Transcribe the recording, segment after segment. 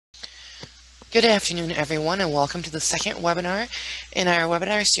Good afternoon, everyone, and welcome to the second webinar in our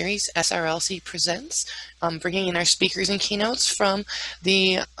webinar series, SRLC Presents, bringing in our speakers and keynotes from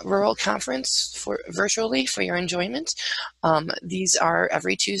the Rural Conference virtually for your enjoyment. These are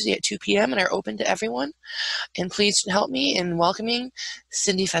every Tuesday at 2 p.m. and are open to everyone. And please help me in welcoming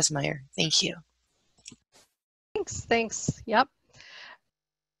Cindy Fesemyer. Thank you. Thanks. Yep.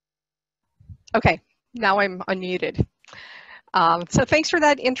 Okay, now I'm unmuted. So thanks for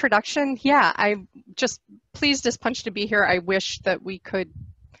that introduction. Yeah, I'm just pleased as punch to be here. I wish that we could,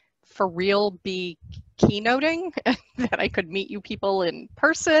 for real, be keynoting, that I could meet you people in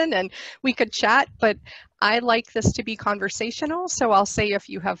person and we could chat, but I like this to be conversational. So I'll say if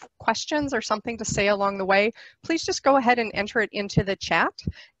you have questions or something to say along the way, please just go ahead and enter it into the chat.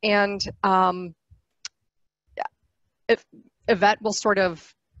 And if Yvette will sort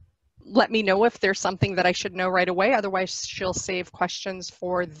of let me know if there's something that I should know right away. Otherwise, she'll save questions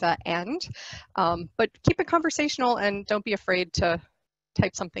for the end. But keep it conversational and don't be afraid to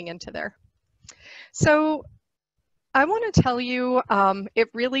type something into there. So I want to tell you, it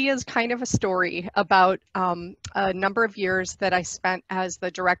really is kind of a story about a number of years that I spent as the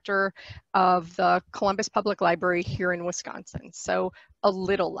director of the Columbus Public Library here in Wisconsin. So a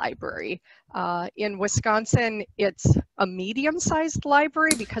little library. In Wisconsin, it's a medium-sized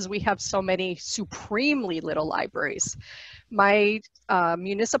library because we have so many supremely little libraries. My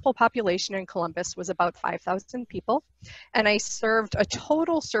municipal population in Columbus was about 5,000 people, and I served a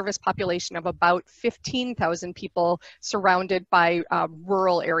total service population of about 15,000 people surrounded by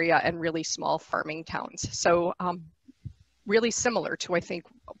rural area and really small farming towns. So really similar to, I think,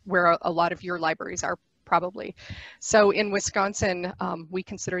 where a lot of your libraries are probably. So in Wisconsin, we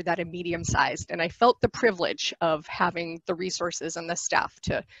consider that a medium-sized, and I felt the privilege of having the resources and the staff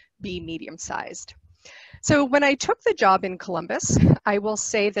to be medium-sized. So when I took the job in Columbus, I will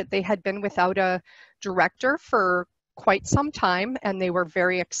say that they had been without a director for quite some time, and they were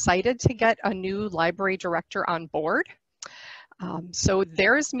very excited to get a new library director on board. So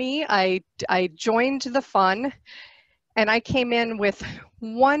there's me. I joined the fun, and I came in with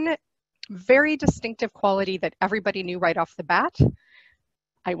one very distinctive quality that everybody knew right off the bat.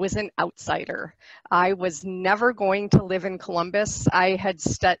 I was an outsider. I was never going to live in Columbus. I had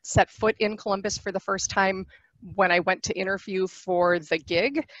set foot in Columbus for the first time when I went to interview for the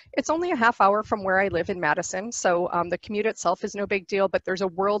gig. It's only a half hour from where I live in Madison, so the commute itself is no big deal, but there's a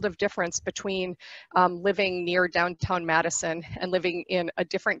world of difference between living near downtown Madison and living in a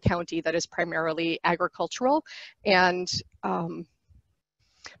different county that is primarily agricultural, and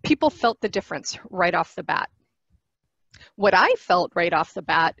people felt the difference right off the bat. What I felt right off the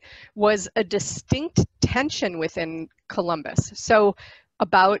bat was a distinct tension within Columbus. So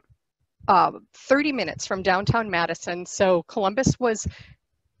about 30 minutes from downtown Madison, so Columbus was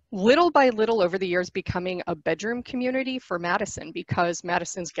little by little over the years becoming a bedroom community for Madison because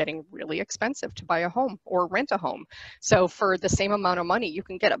Madison's getting really expensive to buy a home or rent a home. So for the same amount of money, you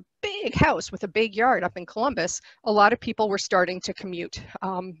can get a big house with a big yard up in Columbus. A lot of people were starting to commute.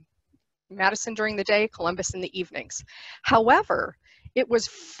 Madison during the day, Columbus in the evenings. However, it was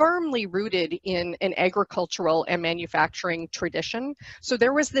firmly rooted in an agricultural and manufacturing tradition. So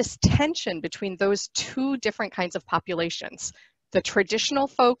there was this tension between those two different kinds of populations. The traditional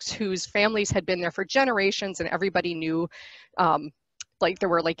folks whose families had been there for generations and everybody knew, like there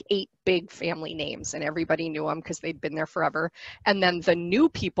were like 8 big family names and everybody knew them because they'd been there forever. And then the new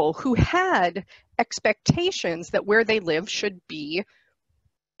people who had expectations that where they live should be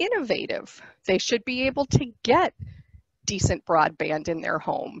innovative. They should be able to get decent broadband in their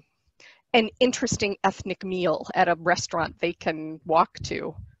home, an interesting ethnic meal at a restaurant they can walk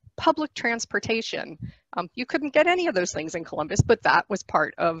to, public transportation. You couldn't get any of those things in Columbus, but that was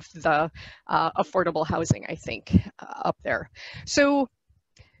part of the affordable housing, I think, up there. So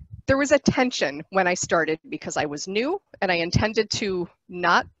there was a tension when I started because I was new and I intended to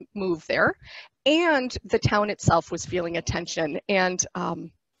not move there, and the town itself was feeling a tension. And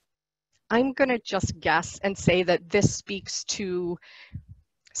I'm going to just guess and say that this speaks to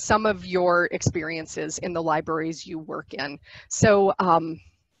some of your experiences in the libraries you work in. So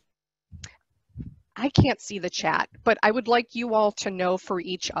I can't see the chat, but I would like you all to know for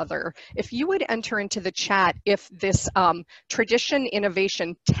each other, if you would enter into the chat if this tradition,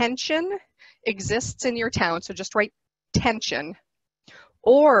 innovation, tension exists in your town, so just write tension,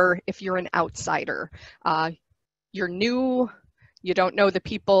 or if you're an outsider, you're new, you don't know the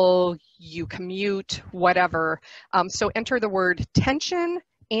people, you commute, whatever. So enter the word tension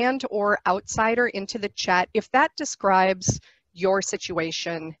and or outsider into the chat if that describes your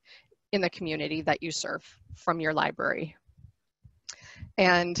situation in the community that you serve from your library.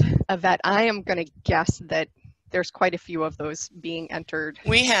 And Yvette, I am going to guess that there's quite a few of those being entered.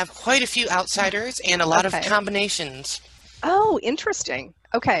 We have quite a few outsiders and a lot of Okay. combinations. Oh, interesting.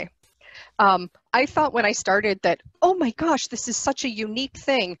 Okay. I thought when I started that, oh my gosh, this is such a unique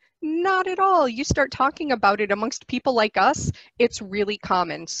thing. Not at all. You start talking about it amongst people like us, it's really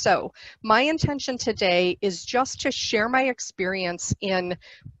common. So my intention today is just to share my experience in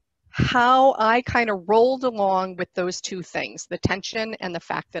how I kind of rolled along with those two things, the tension and the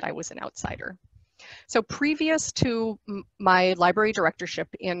fact that I was an outsider. So previous to my library directorship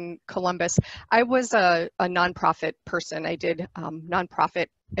in Columbus, I was a nonprofit person. I did nonprofit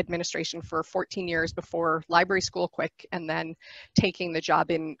administration for 14 years before library school quick and then taking the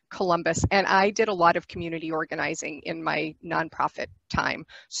job in Columbus. And I did a lot of community organizing in my nonprofit time.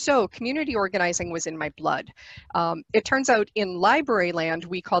 So community organizing was in my blood. It turns out in library land,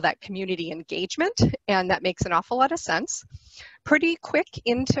 we call that community engagement, and that makes an awful lot of sense. Pretty quick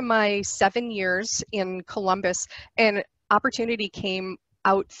into my 7 years in Columbus, an opportunity came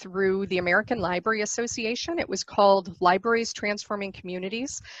out through the American Library Association. It was called Libraries Transforming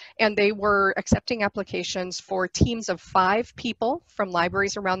Communities, and they were accepting applications for teams of 5 people from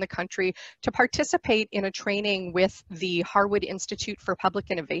libraries around the country to participate in a training with the Harwood Institute for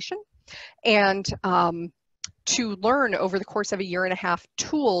Public Innovation, and to learn over the course of a year and a half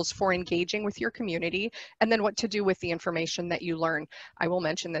tools for engaging with your community, and then what to do with the information that you learn. I will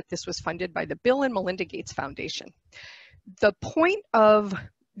mention that this was funded by the Bill and Melinda Gates Foundation. The point of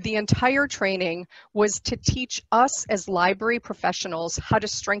the entire training was to teach us as library professionals how to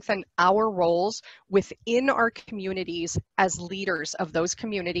strengthen our roles within our communities as leaders of those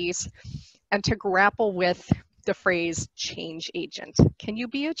communities, and to grapple with the phrase change agent. Can you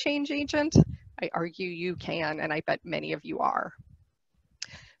be a change agent? I argue you can, and I bet many of you are.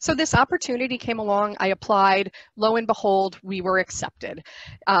 So this opportunity came along, I applied, lo and behold, we were accepted.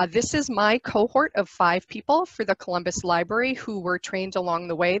 This is my cohort of 5 people for the Columbus Library who were trained along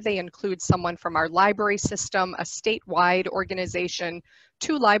the way. They include someone from our library system, a statewide organization,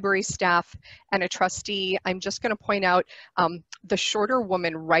 2 library staff, and a trustee. I'm just going to point out the shorter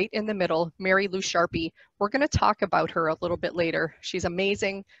woman right in the middle, Mary Lou Sharpie. We're going to talk about her a little bit later. She's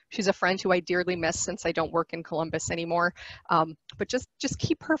amazing. She's a friend who I dearly miss since I don't work in Columbus anymore. But just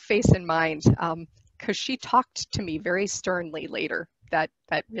keep her face in mind, because she talked to me very sternly later, that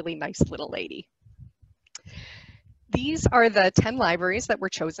really nice little lady. These are the 10 libraries that were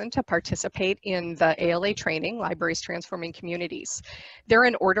chosen to participate in the ALA training, Libraries Transforming Communities. They're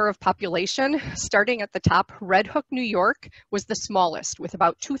in order of population. Starting at the top, Red Hook, New York was the smallest with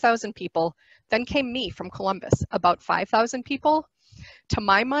about 2,000 people. Then came me from Columbus, about 5,000 people. To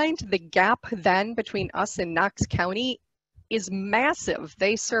my mind, the gap then between us and Knox County is massive.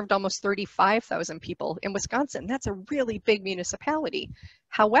 They served almost 35,000 people in Wisconsin. That's a really big municipality.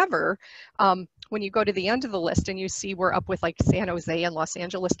 However, when you go to the end of the list and you see we're up with like San Jose and Los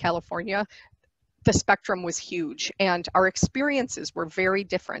Angeles, California, the spectrum was huge and our experiences were very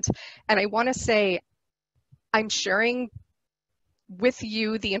different. And I want to say, I'm sharing with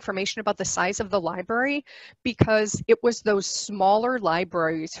you the information about the size of the library because it was those smaller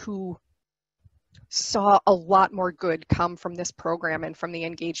libraries who saw a lot more good come from this program and from the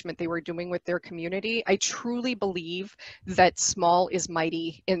engagement they were doing with their community. I truly believe that small is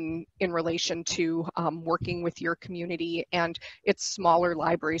mighty in relation to working with your community, and it's smaller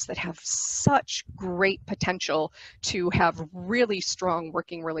libraries that have such great potential to have really strong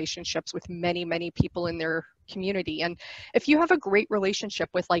working relationships with many, many people in their community. And if you have a great relationship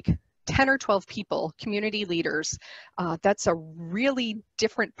with like 10 or 12 people, community leaders, that's a really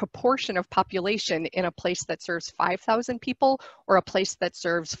different proportion of population in a place that serves 5,000 people or a place that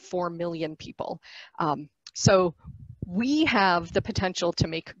serves 4 million people. So we have the potential to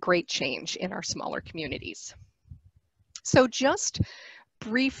make great change in our smaller communities. So just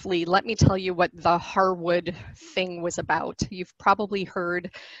briefly, let me tell you what the Harwood thing was about. You've probably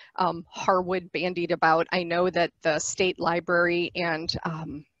heard Harwood bandied about. I know that the state library and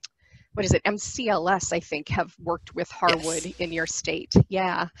what is it, MCLS, I think, have worked with Harwood Yes. in your state.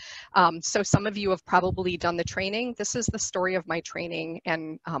 Yeah. So some of you have probably done the training. This is the story of my training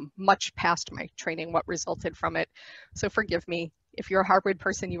and much past my training, what resulted from it. So forgive me. If you're a Harwood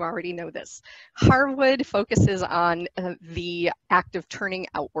person, you already know this. Harwood focuses on the act of turning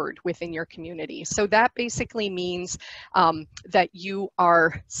outward within your community. So that basically means that you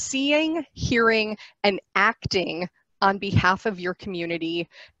are seeing, hearing, and acting on behalf of your community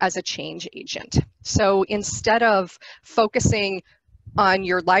as a change agent. So instead of focusing on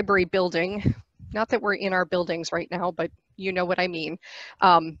your library building, not that we're in our buildings right now, but You know what I mean.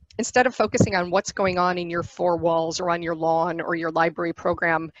 Instead of focusing on what's going on in your four walls or on your lawn or your library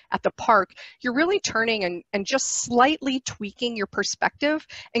program at the park, you're really turning and just slightly tweaking your perspective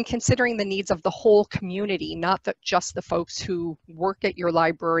and considering the needs of the whole community, not just the folks who work at your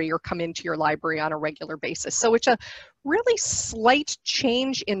library or come into your library on a regular basis. So it's a really slight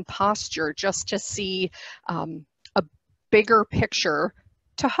change in posture just to see a bigger picture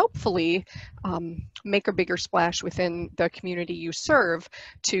to hopefully make a bigger splash within the community you serve,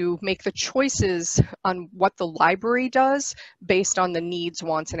 to make the choices on what the library does based on the needs,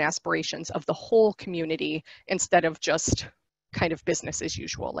 wants, and aspirations of the whole community instead of just kind of business as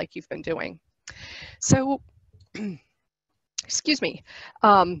usual like you've been doing. So, excuse me,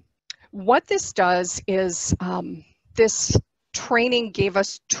 what this does is this training gave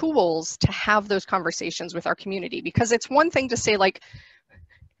us tools to have those conversations with our community, because it's one thing to say, like,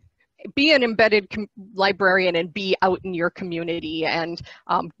 be an embedded librarian and be out in your community and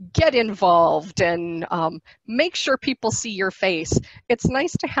get involved and make sure people see your face. It's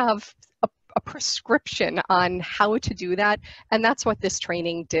nice to have a prescription on how to do that, and that's what this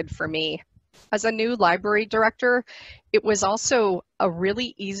training did for me. As a new library director, it was also a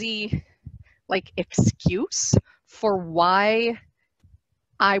really easy excuse for why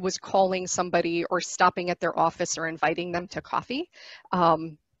I was calling somebody or stopping at their office or inviting them to coffee.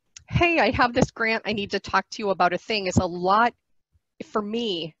 Hey, I have this grant, I need to talk to you about a thing, is a lot, for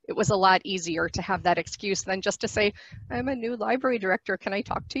me, it was a lot easier to have that excuse than just to say, I'm a new library director, can I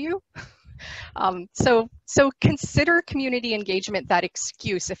talk to you? So consider community engagement that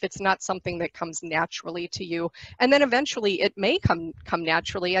excuse if it's not something that comes naturally to you. And then eventually it may come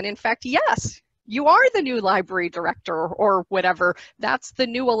naturally. And in fact, yes, you are the new library director or whatever. That's the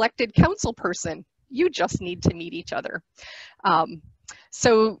new elected council person. You just need to meet each other.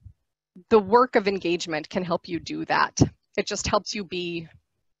 So the work of engagement can help you do that. It just helps you be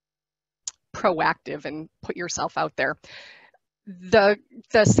proactive and put yourself out there. The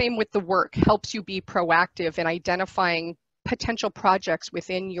same with the work, helps you be proactive in identifying potential projects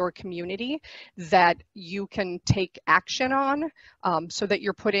within your community that you can take action on, so that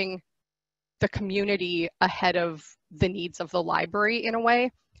you're putting the community ahead of the needs of the library in a way,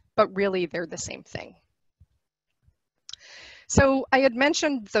 but really they're the same thing. So I had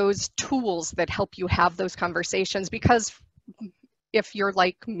mentioned those tools that help you have those conversations, because if you're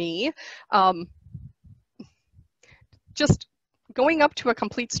like me, just going up to a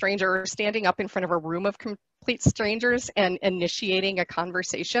complete stranger or standing up in front of a room of complete strangers and initiating a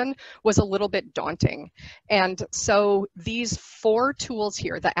conversation was a little bit daunting. And so these 4 tools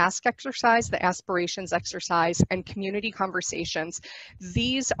here, the ask exercise, the aspirations exercise, and community conversations,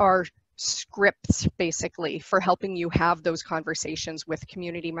 these are scripts basically for helping you have those conversations with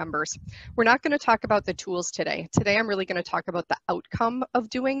community members. We're not going to talk about the tools today. Today I'm really going to talk about the outcome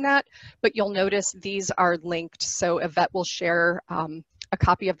of doing that, but you'll notice these are linked. So Yvette will share a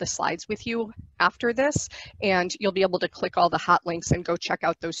copy of the slides with you after this, and you'll be able to click all the hot links and go check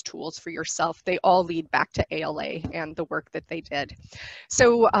out those tools for yourself. They all lead back to ALA and the work that they did.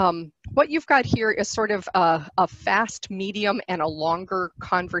 So what you've got here is sort of a fast, medium, and a longer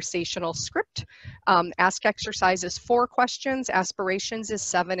conversational script. Ask exercise is 4 questions, aspirations is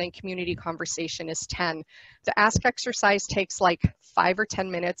 7, and community conversation is 10. The ask exercise takes like 5 or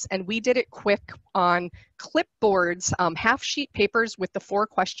 10 minutes, and we did it quick on clipboards, half sheet papers with the 4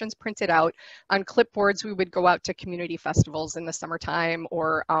 questions printed out. On clipboards, we would go out to community festivals in the summertime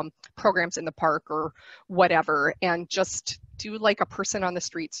or programs in the park or whatever, and just do like a person on the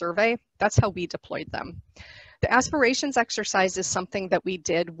street survey. That's how we deployed them. The aspirations exercise is something that we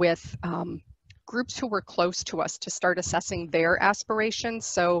did with groups who were close to us to start assessing their aspirations.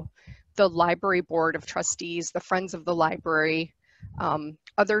 So the library board of trustees, the Friends of the Library,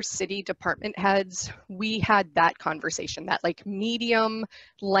 other city department heads, we had that conversation, that like medium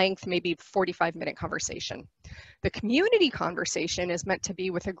length, maybe 45-minute conversation. The community conversation is meant to be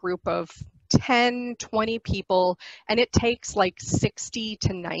with a group of 10, 20 people, and it takes like 60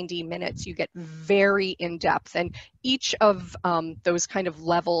 to 90 minutes. You get very in-depth, and each of those kind of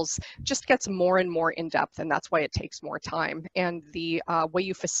levels just gets more and more in-depth, and that's why it takes more time. And the way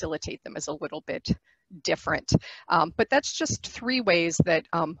you facilitate them is a little bit different. But that's just 3 ways that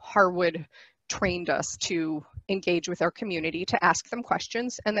Harwood trained us to engage with our community, to ask them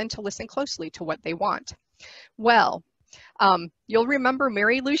questions, and then to listen closely to what they want. Well, You'll remember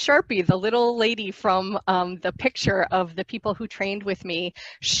Mary Lou Sharpie, the little lady from the picture of the people who trained with me.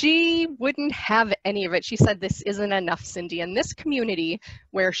 She wouldn't have any of it. She said, this isn't enough, Cindy. In this community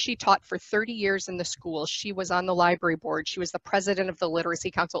where she taught for 30 years in the school, she was on the library board, she was the president of the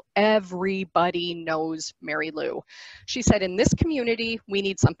Literacy Council. Everybody knows Mary Lou. She said, in this community, we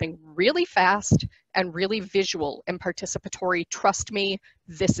need something really fast and really visual and participatory. Trust me,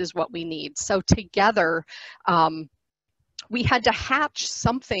 this is what we need. So together, we had to hatch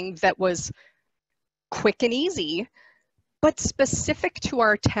something that was quick and easy, but specific to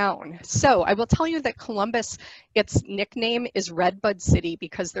our town. So I will tell you that Columbus, its nickname is Redbud City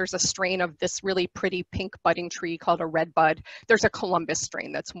because there's a strain of this really pretty pink budding tree called a redbud. There's a Columbus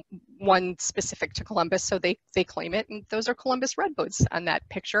strain that's one specific to Columbus, so they claim it, and those are Columbus redbuds on that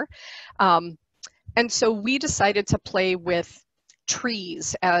picture. And so we decided to play with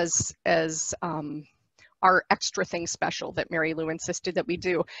trees as our extra thing special that Mary Lou insisted that we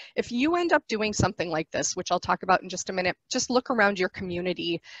do. If you end up doing something like this, which I'll talk about in just a minute, just look around your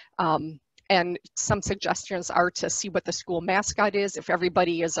community, and some suggestions are to see what the school mascot is, if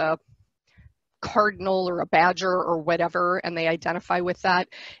everybody is a cardinal or a badger or whatever, and they identify with that.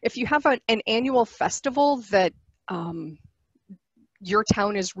 If you have an annual festival that your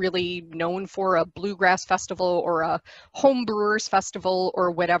town is really known for, a bluegrass festival or a home brewers festival or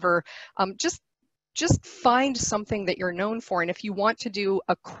whatever, just find something that you're known for. And if you want to do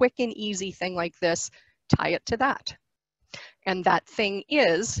a quick and easy thing like this, tie it to that. And that thing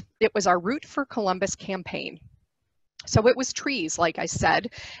is, it was our Root for Columbus campaign. So it was trees, like I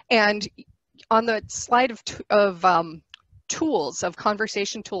said. And on the slide of tools, of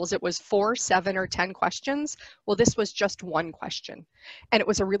conversation tools, it was 4, 7, or 10 questions. Well, this was just one question. And it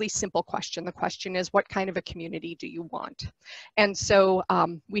was a really simple question. The question is, what kind of a community do you want? And so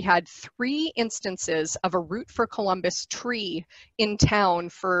we had 3 instances of a Root for Columbus tree in town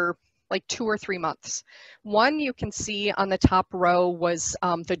for like 2 or 3 months. One you can see on the top row was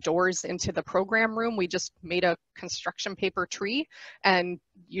the doors into the program room. We just made a construction paper tree and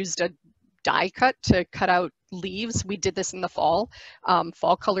used a die cut to cut out leaves. We did this in the fall,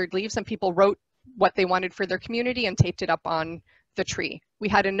 fall colored leaves, and people wrote what they wanted for their community and taped it up on the tree. We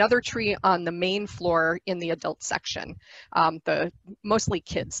had another tree on the main floor in the adult section. Mostly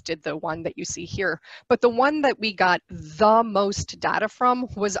kids did the one that you see here, but the one that we got the most data from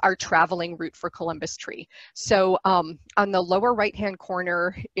was our traveling Root for Columbus tree. So on the lower right-hand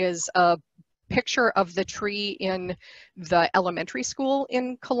corner is a picture of the tree in the elementary school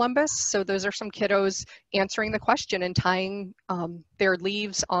in Columbus. So those are some kiddos answering the question and tying their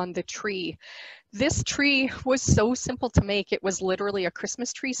leaves on the tree. This tree was so simple to make. It was literally a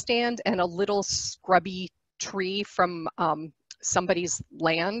Christmas tree stand and a little scrubby tree from somebody's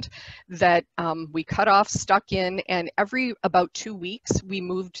land that we cut off, stuck in, and every about 2 weeks we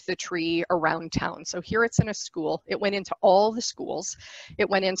moved the tree around town. So here it's in a school. It went into all the schools. It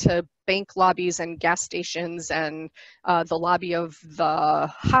went into bank lobbies and gas stations and the lobby of the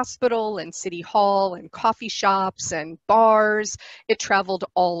hospital and city hall and coffee shops and bars. It traveled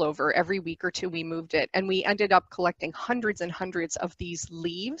all over. Every week or 2 we moved it, and we ended up collecting hundreds and hundreds of these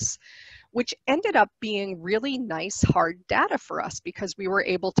leaves, which ended up being really nice hard data for us because we were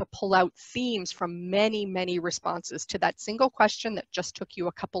able to pull out themes from many, many responses to that single question that just took you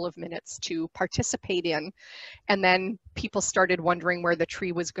a couple of minutes to participate in. And then people started wondering where the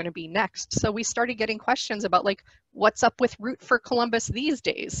tree was going to be next. So we started getting questions about, like, what's up with Root for Columbus these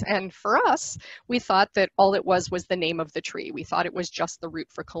days? And for us, we thought that all it was the name of the tree. We thought it was just the Root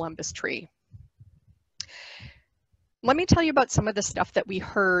for Columbus tree. Let me tell you about some of the stuff that we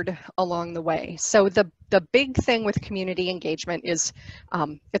heard along the way. So the big thing with community engagement is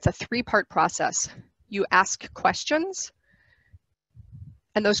it's a 3-part process. You ask questions,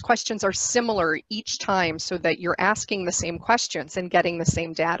 and those questions are similar each time so that you're asking the same questions and getting the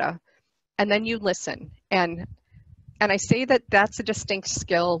same data. And then you listen. And I say that that's a distinct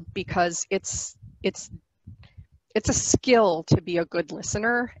skill because it's a skill to be a good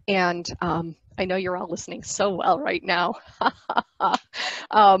listener. And I know you're all listening so well right now.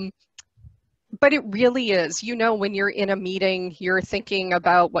 But it really is. You know, when you're in a meeting, you're thinking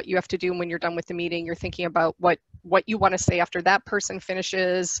about what you have to do. And when you're done with the meeting, you're thinking about what you want to say after that person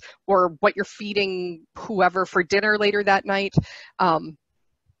finishes, or what you're feeding whoever for dinner later that night.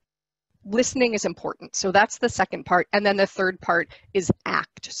 Listening is important. So that's the second part. And then the third part is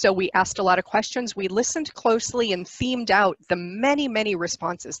act. So we asked a lot of questions. We listened closely and themed out the many, many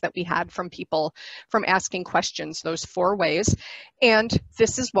responses that we had from people from asking questions, those 4 ways. And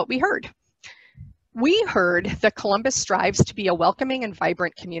this is what we heard. We heard that Columbus strives to be a welcoming and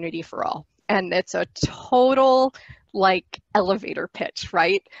vibrant community for all. and it's a total like elevator pitch,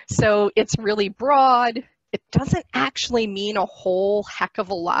 right? So it's really broad. It doesn't actually mean a whole heck of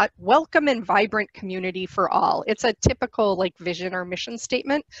a lot. Welcome and vibrant community for all. It's a typical like vision or mission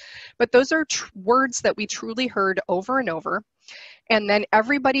statement, but those are words that we truly heard over and over. And then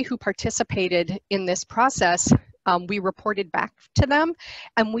everybody who participated in this process, we reported back to them,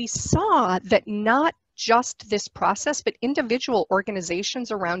 and we saw that not just this process, but individual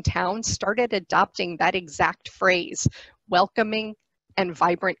organizations around town started adopting that exact phrase, welcoming and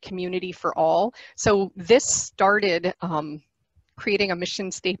vibrant community for all. So this started creating a mission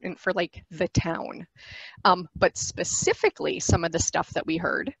statement for like the town. But specifically, some of the stuff that we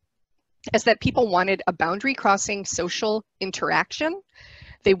heard is that people wanted a boundary crossing social interaction.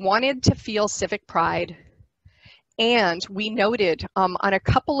 They wanted to feel civic pride. And we noted on a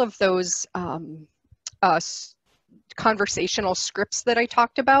couple of those conversational scripts that I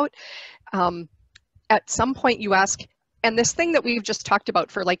talked about, at some point you ask, and this thing that we've just talked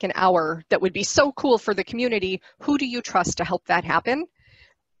about for like an hour that would be so cool for the community, who do you trust to help that happen?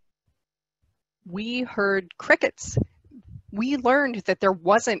 We heard crickets. We learned that there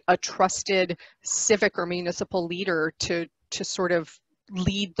wasn't a trusted civic or municipal leader to sort of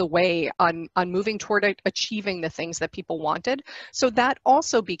lead the way on moving toward achieving the things that people wanted. So that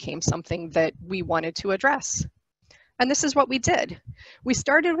also became something that we wanted to address. And this is what we did. We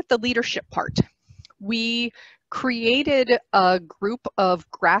started with the leadership part. We created a group of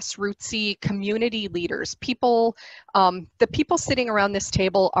grassrootsy community leaders. People, the people sitting around this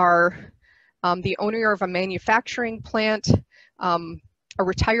table are the owner of a manufacturing plant, a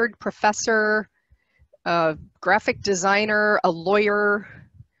retired professor, a graphic designer, a lawyer,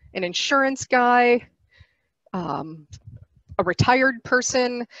 an insurance guy, a retired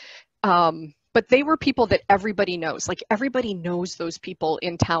person, but they were people that everybody knows. Like everybody knows those people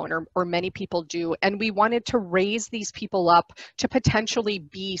in town, or many people do, and we wanted to raise these people up to potentially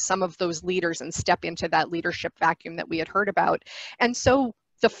be some of those leaders and step into that leadership vacuum that we had heard about. And so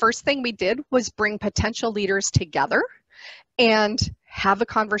the first thing we did was bring potential leaders together and have a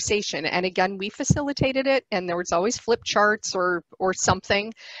conversation. And again, we facilitated it, and there was always flip charts or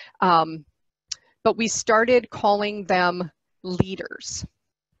something. But we started calling them leaders.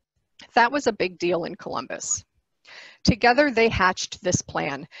 That was a big deal in Columbus. Together, they hatched this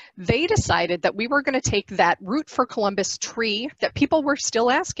plan. They decided that we were going to take that Root for Columbus tree that people were still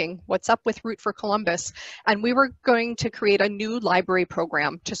asking, what's up with Root for Columbus? And we were going to create a new library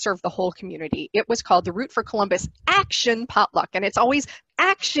program to serve the whole community. It was called the Root for Columbus Action Potluck. And it's always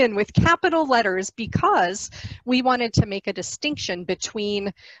action with capital letters because we wanted to make a distinction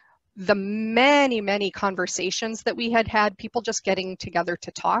between the many, many conversations that we had had, people just getting together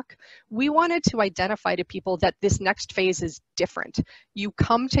to talk. We wanted to identify to people that this next phase is different. You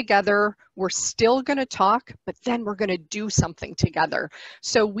come together, we're still going to talk, but then we're going to do something together.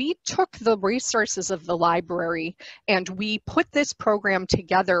 So we took the resources of the library and we put this program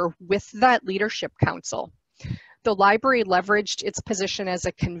together with that leadership council. The library leveraged its position as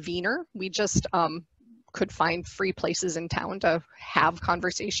a convener. We just could find free places in town to have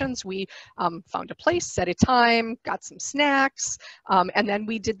conversations. We found a place, set a time, got some snacks, and then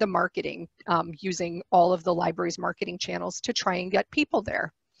we did the marketing using all of the library's marketing channels to try and get people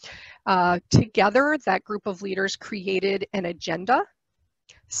there. Together, that group of leaders created an agenda.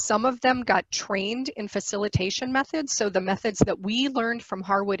 Some of them got trained in facilitation methods. So the methods that we learned from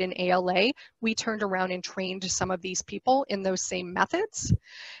Harwood and ALA, we turned around and trained some of these people in those same methods.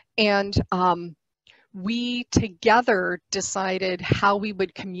 And we together decided how we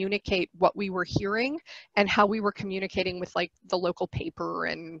would communicate what we were hearing and how we were communicating with like the local paper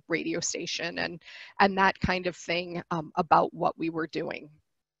and radio station and that kind of thing about what we were doing.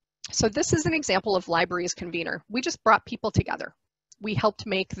 So this is an example of library as convener. We just brought people together. We helped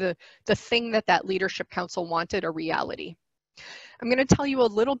make the thing that leadership council wanted a reality. I'm going to tell you a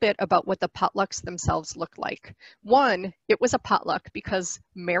little bit about what the potlucks themselves look like. One, it was a potluck because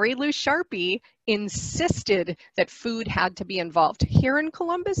Mary Lou Sharpie insisted that food had to be involved. Here in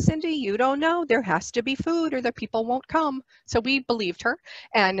Columbus, Cindy, you don't know, there has to be food or the people won't come. So we believed her.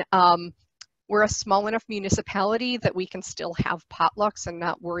 And we're a small enough municipality that we can still have potlucks and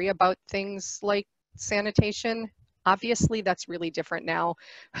not worry about things like sanitation. Obviously, that's really different now.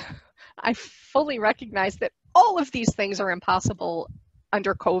 I fully recognize that all of these things are impossible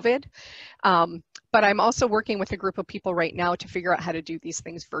under COVID, but I'm also working with a group of people right now to figure out how to do these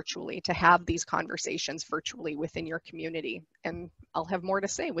things virtually, to have these conversations virtually within your community. And I'll have more to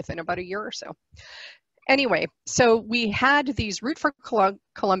say within about a year or so. Anyway, so we had these Root for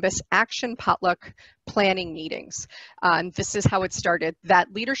Columbus Action Potluck planning meetings. And this is how it started.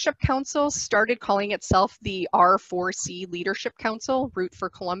 That leadership council started calling itself the R4C Leadership Council, Root for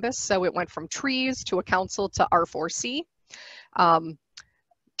Columbus. So it went from trees to a council to R4C.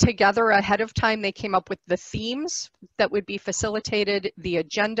 Together ahead of time, they came up with the themes that would be facilitated, the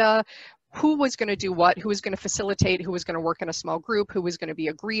agenda, who was going to do what, who was going to facilitate, who was going to work in a small group, who was going to be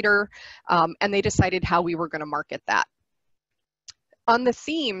a greeter, and they decided how we were going to market that. On the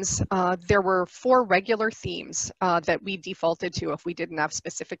themes, there were 4 regular themes that we defaulted to if we didn't have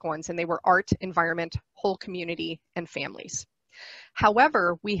specific ones, and they were art, environment, whole community, and families.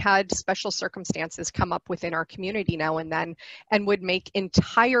 However, we had special circumstances come up within our community now and then and would make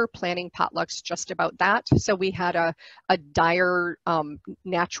entire planning potlucks just about that. So we had a dire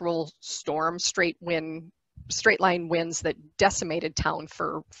natural storm, straight line winds that decimated town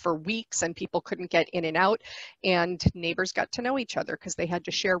for weeks, and people couldn't get in and out, and neighbors got to know each other because they had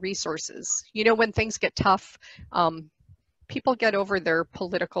to share resources. You know, when things get tough, people get over their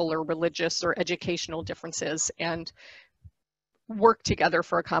political or religious or educational differences and work together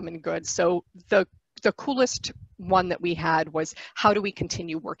for a common good. So the coolest one that we had was, how do we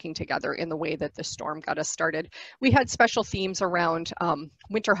continue working together in the way that the storm got us started? We had special themes around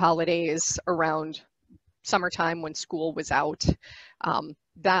winter holidays, around summertime when school was out.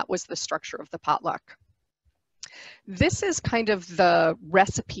 That was the structure of the potluck. This is kind of the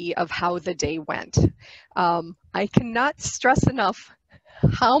recipe of how the day went. I cannot stress enough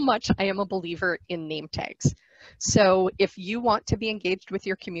how much I am a believer in name tags. So if you want to be engaged with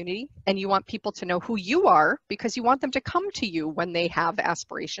your community and you want people to know who you are, because you want them to come to you when they have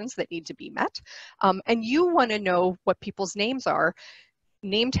aspirations that need to be met, and you want to know what people's names are,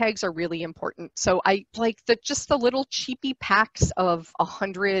 name tags are really important. So I like just the little cheapy packs of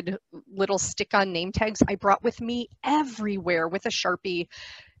 100 little stick-on name tags I brought with me everywhere with a Sharpie.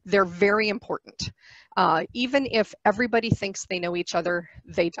 They're very important. Even if everybody thinks they know each other,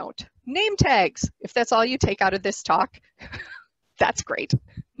 they don't. Name tags, if that's all you take out of this talk, that's great.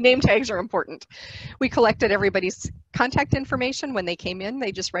 Name tags are important. We collected everybody's contact information when they came in.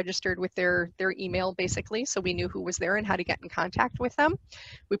 They just registered with their email, basically, so we knew who was there and how to get in contact with them.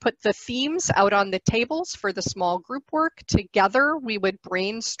 We put the themes out on the tables for the small group work. Together, we would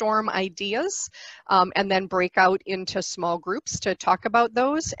brainstorm ideas and then break out into small groups to talk about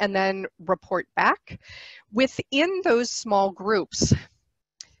those and then report back. Within those small groups,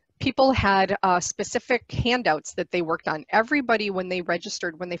 people had specific handouts that they worked on. Everybody, when they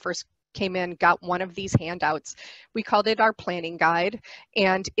registered, when they first came in, got one of these handouts. We called it our planning guide,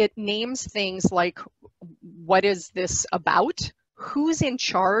 and it names things like, what is this about? Who's in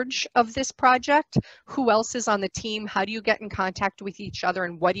charge of this project? Who else is on the team? How do you get in contact with each other?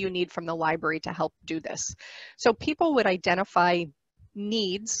 And what do you need from the library to help do this? So people would identify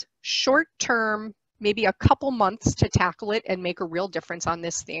needs, short-term, maybe a couple months to tackle it and make a real difference on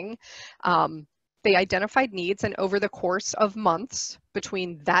this thing. They identified needs, and over the course of months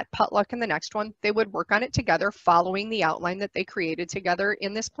between that potluck and the next one, they would work on it together, following the outline that they created together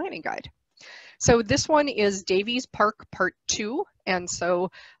in this planning guide. So this one is Davies Park Part 2, and so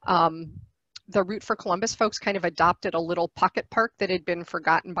the Root for Columbus folks kind of adopted a little pocket park that had been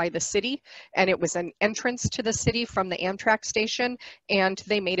forgotten by the city, and it was an entrance to the city from the Amtrak station, and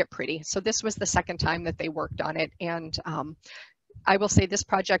they made it pretty. So this was the second time that they worked on it, and I will say this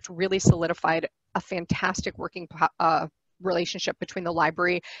project really solidified a fantastic working relationship between the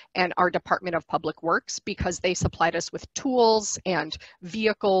library and our Department of Public Works, because they supplied us with tools and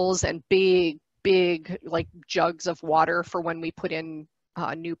vehicles and big like jugs of water for when we put in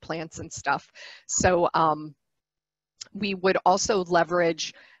new plants and stuff. So we would also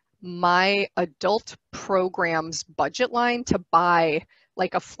leverage my adult programs budget line to buy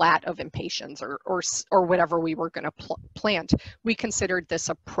like a flat of impatiens or whatever we were going to plant. We considered this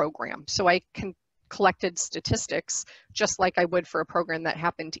a program. So I collected statistics just like I would for a program that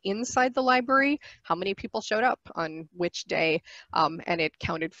happened inside the library, how many people showed up on which day, and it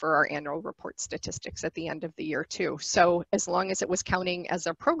counted for our annual report statistics at the end of the year too. So as long as it was counting as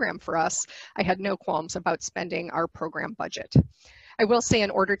a program for us, I had no qualms about spending our program budget. I will say,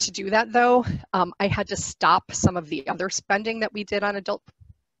 in order to do that though, I had to stop some of the other spending that we did on adult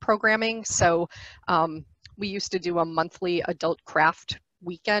programming. So we used to do a monthly adult craft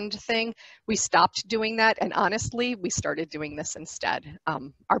weekend thing. We stopped doing that, and honestly, we started doing this instead.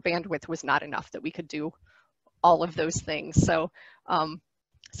 Our bandwidth was not enough that we could do all of those things. So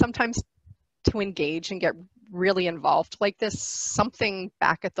sometimes to engage and get really involved like this, something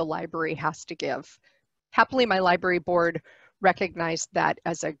back at the library has to give. Happily, my library board recognized that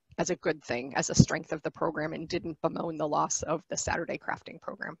as a good thing, as a strength of the program, and didn't bemoan the loss of the Saturday crafting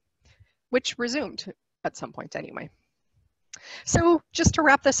program, which resumed at some point anyway. So just to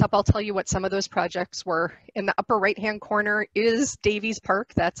wrap this up, I'll tell you what some of those projects were. In the upper right-hand corner is Davies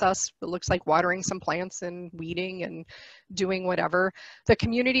Park. That's us. It looks like watering some plants and weeding and doing whatever. The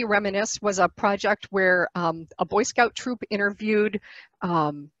Community Reminisce was a project where a Boy Scout troop interviewed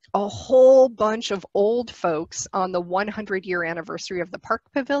a whole bunch of old folks on the 100-year anniversary of the Park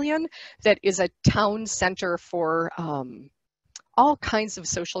Pavilion that is a town center for all kinds of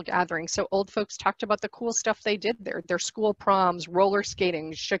social gatherings. So old folks talked about the cool stuff they did there, their school proms, roller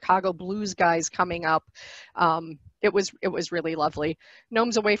skating, Chicago blues guys coming up. It was really lovely.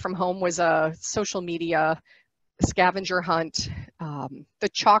 Gnomes Away from Home was a social media scavenger hunt. The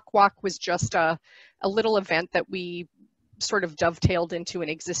Chalk Walk was just a little event that we sort of dovetailed into an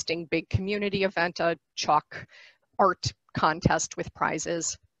existing big community event, a chalk art contest with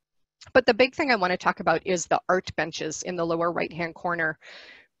prizes. But the big thing I want to talk about is the art benches in the lower right-hand corner.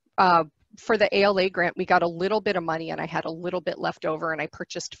 For the ALA grant, we got a little bit of money and I had a little bit left over, and I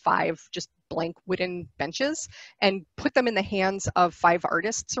purchased 5 just blank wooden benches and put them in the hands of 5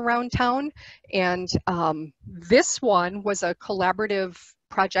 artists around town. And this one was a collaborative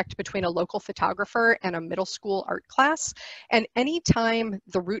project between a local photographer and a middle school art class. And anytime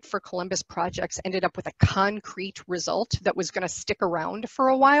the Root for Columbus projects ended up with a concrete result that was going to stick around for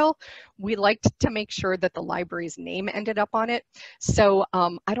a while, we liked to make sure that the library's name ended up on it. So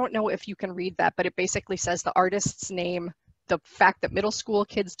I don't know if you can read that, but it basically says the artist's name, the fact that middle school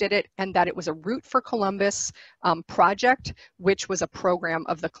kids did it, and that it was a Root for Columbus project, which was a program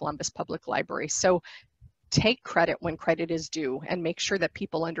of the Columbus Public Library. So take credit when credit is due, and make sure that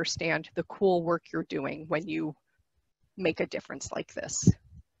people understand the cool work you're doing when you make a difference like this.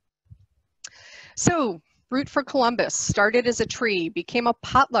 So Root for Columbus started as a tree, became a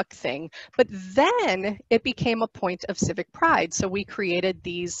potluck thing, but then it became a point of civic pride. So we created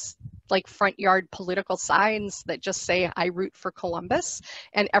these like front yard political signs that just say, I root for Columbus.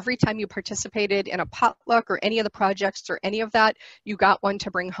 And every time you participated in a potluck or any of the projects or any of that, you got one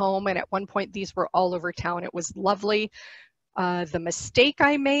to bring home. And at one point, these were all over town. It was lovely. The mistake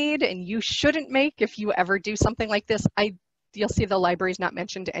I made, and you shouldn't make if you ever do something like this, you'll see the library's not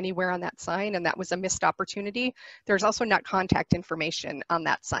mentioned anywhere on that sign, and that was a missed opportunity. There's also not contact information on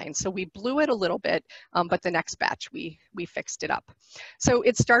that sign. So we blew it a little bit, but the next batch we fixed it up. So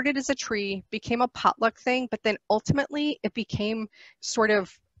it started as a tree, became a potluck thing, but then ultimately it became sort of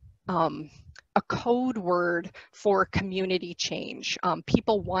a code word for community change,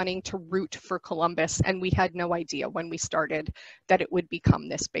 people wanting to root for Columbus, and we had no idea when we started that it would become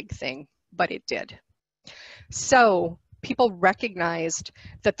this big thing, but it did. So people recognized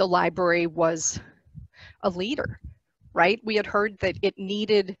that the library was a leader, right? We had heard that it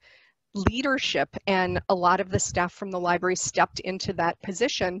needed leadership, and a lot of the staff from the library stepped into that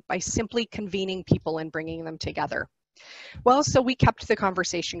position by simply convening people and bringing them together. Well, so we kept the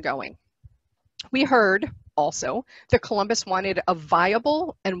conversation going. We heard also that Columbus wanted a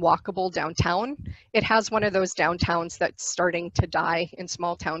viable and walkable downtown. It has one of those downtowns that's starting to die in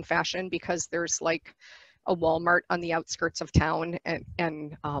small town fashion because there's like a Walmart on the outskirts of town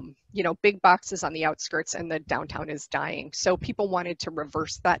and you know, big boxes on the outskirts, and the downtown is dying. So people wanted to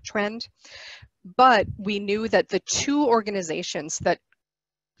reverse that trend. But we knew that the 2 organizations that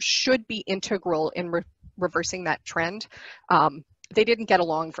should be integral in reversing that trend, they didn't get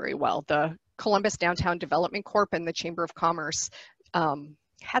along very well. The Columbus Downtown Development Corp and the Chamber of Commerce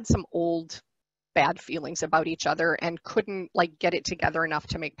had some old bad feelings about each other and couldn't like get it together enough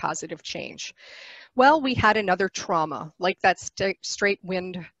to make positive change. Well, we had another trauma, like that straight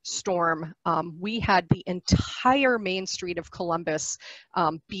wind storm. We had the entire main street of Columbus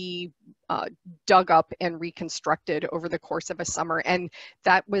be dug up and reconstructed over the course of a summer. And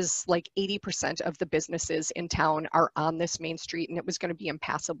that was like 80% of the businesses in town are on this main street, and it was going to be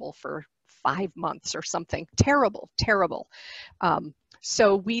impassable for 5 months or something. Terrible, terrible.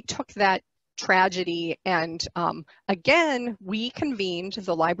 So we took that tragedy, and again,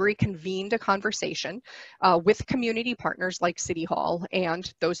 the library convened a conversation with community partners like City Hall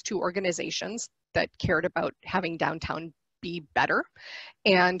and those 2 organizations that cared about having downtown be better.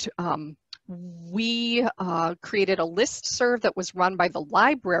 And we created a listserv that was run by the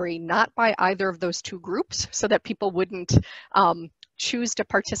library, not by either of those 2 groups, so that people wouldn't choose to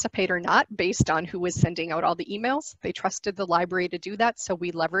participate or not based on who was sending out all the emails. They trusted the library to do that, so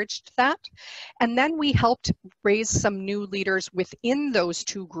we leveraged that. And then we helped raise some new leaders within those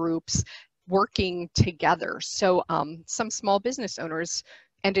 2 groups working together. So some small business owners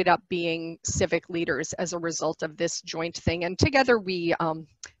ended up being civic leaders as a result of this joint thing. And together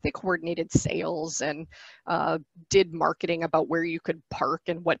they coordinated sales and did marketing about where you could park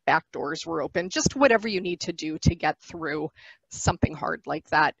and what back doors were open, just whatever you need to do to get through something hard like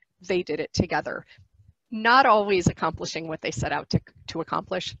that. They did it together. Not always accomplishing what they set out to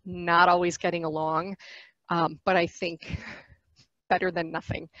accomplish, not always getting along, but I think better than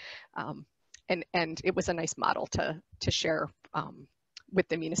nothing. And it was a nice model to share with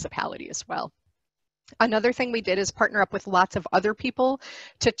the municipality as well. Another thing we did is partner up with lots of other people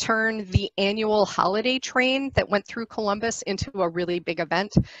to turn the annual holiday train that went through Columbus into a really big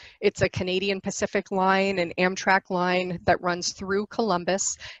event. It's a Canadian Pacific line, an Amtrak line that runs through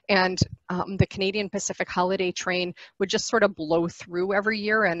Columbus, and the Canadian Pacific holiday train would just sort of blow through every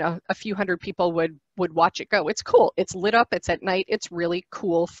year, and a few hundred people would watch it go. It's cool. It's lit up. It's at night. It's really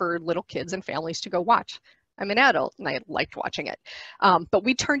cool for little kids and families to go watch. I'm an adult and I liked watching it. But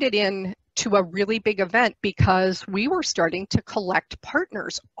we turned it in to a really big event because we were starting to collect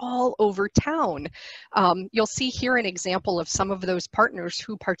partners all over town. You'll see here an example of some of those partners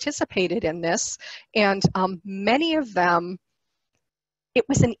who participated in this, and many of them, it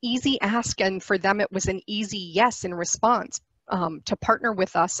was an easy ask, and for them it was an easy yes in response. To partner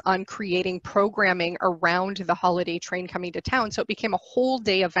with us on creating programming around the holiday train coming to town. So it became a whole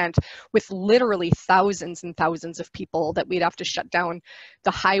day event with literally thousands and thousands of people that we'd have to shut down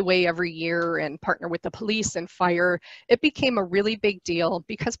the highway every year and partner with the police and fire. It became a really big deal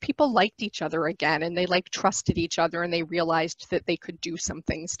because people liked each other again, and they trusted each other, and they realized that they could do some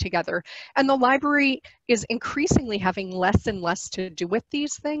things together. And the library is increasingly having less and less to do with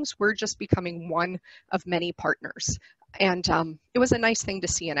these things. We're just becoming one of many partners. And it was a nice thing to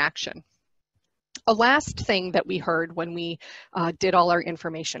see in action. A last thing that we heard when we did all our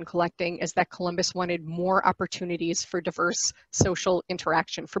information collecting is that Columbus wanted more opportunities for diverse social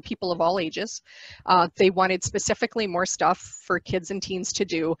interaction for people of all ages. They wanted specifically more stuff for kids and teens to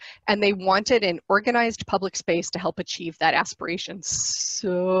do, and they wanted an organized public space to help achieve that aspiration.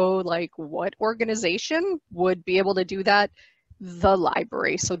 So, like, what organization would be able to do that? The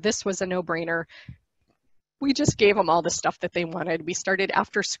library. So this was a no-brainer. We just gave them all the stuff that they wanted. We started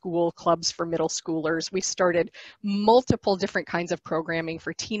after school clubs for middle schoolers. We started multiple different kinds of programming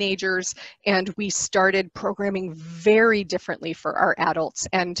for teenagers, and we started programming very differently for our adults,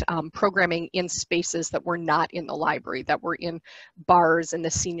 and programming in spaces that were not in the library, that were in bars in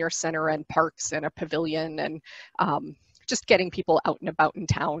the senior center and parks and a pavilion, and just getting people out and about in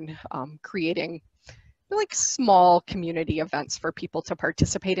town, creating like small community events for people to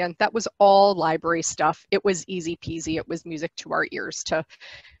participate in. That was all library stuff. It was easy peasy. It was music to our ears to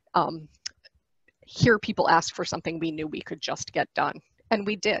hear people ask for something we knew we could just get done, and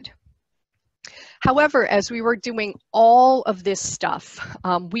we did. However, as we were doing all of this stuff,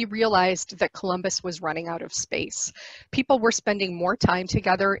 we realized that Columbus was running out of space. People were spending more time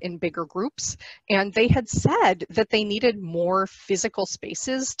together in bigger groups, and they had said that they needed more physical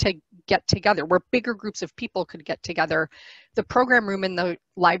spaces to get together, where bigger groups of people could get together. The program room in the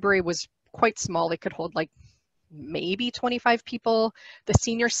library was quite small. It could hold like maybe 25 people. The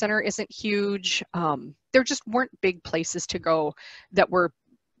senior center isn't huge. There just weren't big places to go that were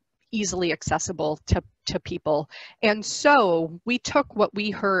easily accessible to people. And so we took what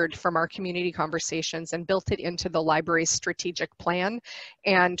we heard from our community conversations and built it into the library's strategic plan.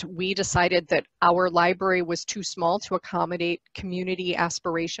 And we decided that our library was too small to accommodate community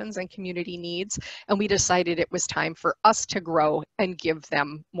aspirations and community needs. And we decided it was time for us to grow and give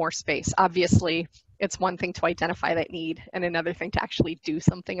them more space. Obviously, it's one thing to identify that need and another thing to actually do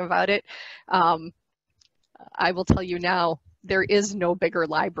something about it. I will tell you now, there is no bigger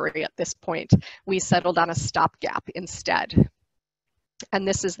library at this point. We settled on a stopgap instead. And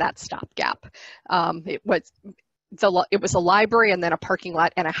this is that stopgap. It was a library and then a parking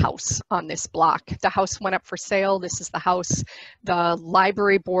lot and a house on this block. The house went up for sale. This is the house. The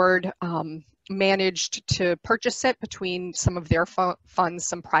library board managed to purchase it between some of their funds,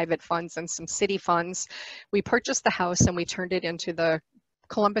 some private funds, and some city funds. We purchased the house and we turned it into the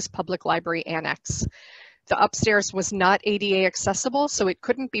Columbus Public Library Annex. The upstairs was not ADA accessible, so it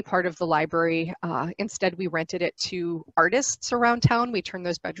couldn't be part of the library. Instead, we rented it to artists around town. We turned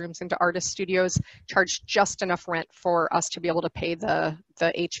those bedrooms into artist studios, charged just enough rent for us to be able to pay the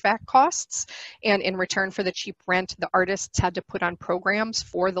HVAC costs. And in return for the cheap rent, the artists had to put on programs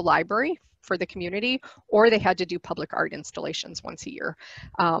for the library, for the community, or they had to do public art installations once a year.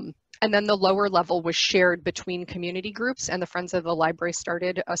 And then the lower level was shared between community groups, and the Friends of the Library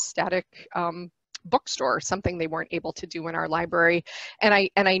started a static bookstore, something they weren't able to do in our library. And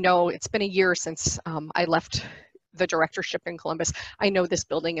I know it's been a year since I left the directorship in Columbus. I know this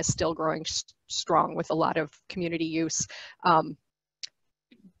building is still growing strong with a lot of community use.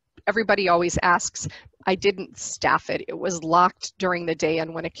 Everybody always asks, I didn't staff it. It was locked during the day,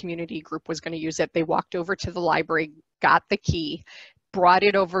 and when a community group was going to use it, they walked over to the library, got the key, brought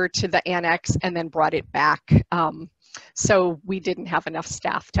it over to the annex, and then brought it back. So we didn't have enough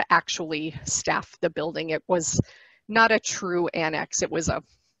staff to actually staff the building. It was not a true annex. It was a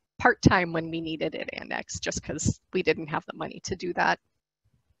part-time when we needed it annex, just because we didn't have the money to do that.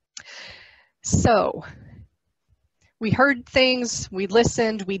 So we heard things, we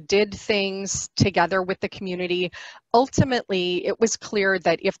listened, we did things together with the community. Ultimately, it was clear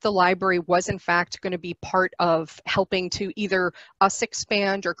that if the library was in fact going to be part of helping to either us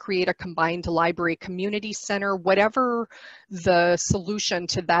expand or create a combined library community center, whatever the solution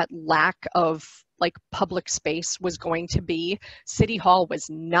to that lack of like public space was going to be, City Hall was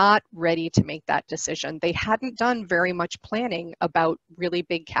not ready to make that decision. They hadn't done very much planning about really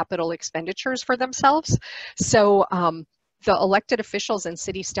big capital expenditures for themselves. So the elected officials and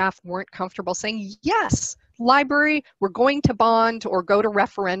city staff weren't comfortable saying, yes, library, we're going to bond or go to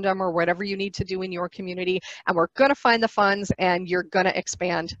referendum or whatever you need to do in your community, and we're going to find the funds and you're going to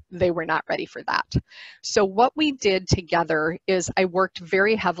expand. They were not ready for that. So what we did together is I worked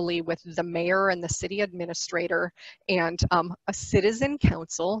very heavily with the mayor and the city administrator and a citizen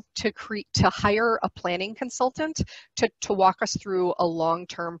council to hire a planning consultant to walk us through a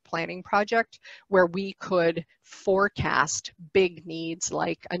long-term planning project where we could forecast big needs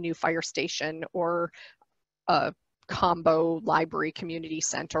like a new fire station or a combo library community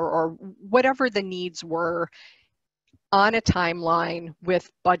center or whatever the needs were on a timeline with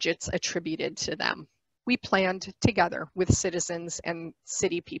budgets attributed to them. We planned together with citizens and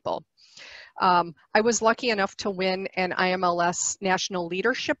city people. I was lucky enough to win an IMLS National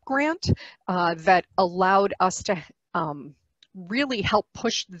Leadership Grant that allowed us to really help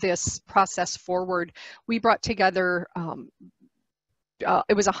push this process forward. We brought together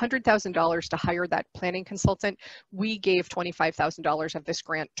it was $100,000 to hire that planning consultant. We gave $25,000 of this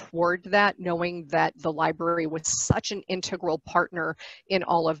grant toward that, knowing that the library was such an integral partner in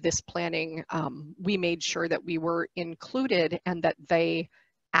all of this planning. We made sure that we were included and that they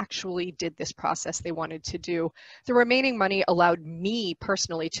actually did this process they wanted to do. The remaining money allowed me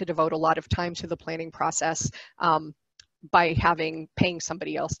personally to devote a lot of time to the planning process. By paying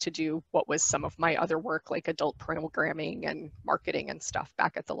somebody else to do what was some of my other work, like adult programming and marketing and stuff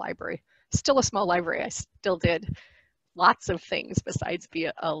back at the library. Still a small library, I still did lots of things besides be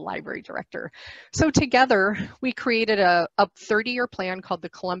a library director. So together, we created a 30-year plan called the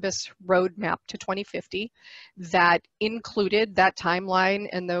Columbus Roadmap to 2050 that included that timeline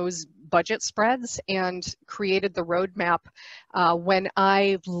and those budget spreads and created the roadmap. When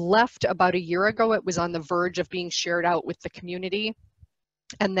I left about a year ago, it was on the verge of being shared out with the community.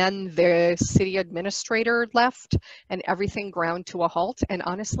 And then the city administrator left and everything ground to a halt. And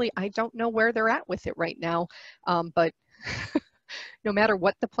honestly, I don't know where they're at with it right now. But no matter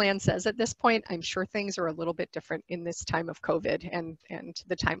what the plan says at this point, I'm sure things are a little bit different in this time of COVID and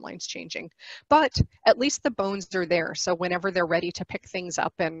the timeline's changing. But at least the bones are there. So whenever they're ready to pick things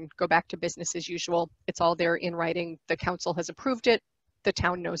up and go back to business as usual, it's all there in writing. The council has approved it. The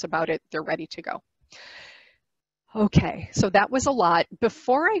town knows about it. They're ready to go. Okay, so that was a lot.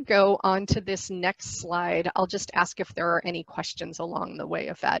 Before I go on to this next slide, I'll just ask if there are any questions along the way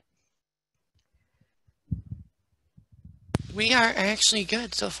of that. We are actually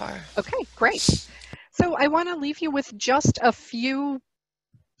good so far. Okay, great. So I want to leave you with just a few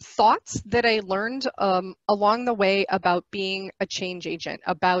thoughts that I learned along the way about being a change agent,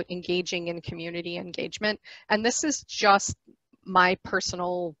 about engaging in community engagement. And this is just my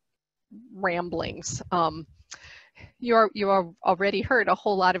personal ramblings. You have already heard a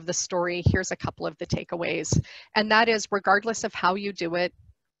whole lot of the story. Here's a couple of the takeaways. And that is, regardless of how you do it,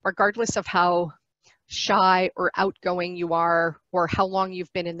 regardless of how shy or outgoing you are or how long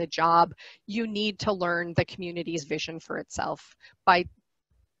you've been in the job, you need to learn the community's vision for itself by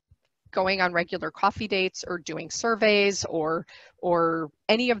going on regular coffee dates or doing surveys or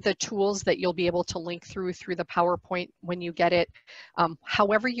any of the tools that you'll be able to link through the PowerPoint when you get it.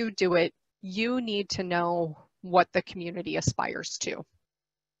 However you do it, you need to know what the community aspires to.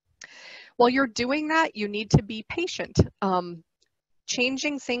 While you're doing that, you need to be patient.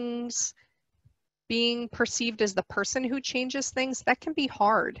 Changing things, being perceived as the person who changes things, that can be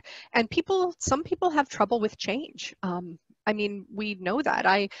hard. And some people have trouble with change. I mean, we know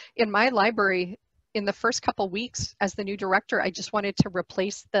that. In my library, in the first couple weeks as the new director, I just wanted to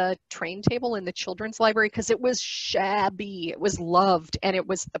replace the train table in the children's library because it was shabby. It was loved, and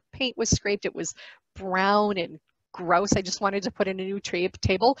the paint was scraped. It was brown and gross. I just wanted to put in a new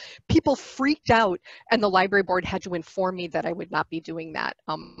table. People freaked out, and the library board had to inform me that I would not be doing that.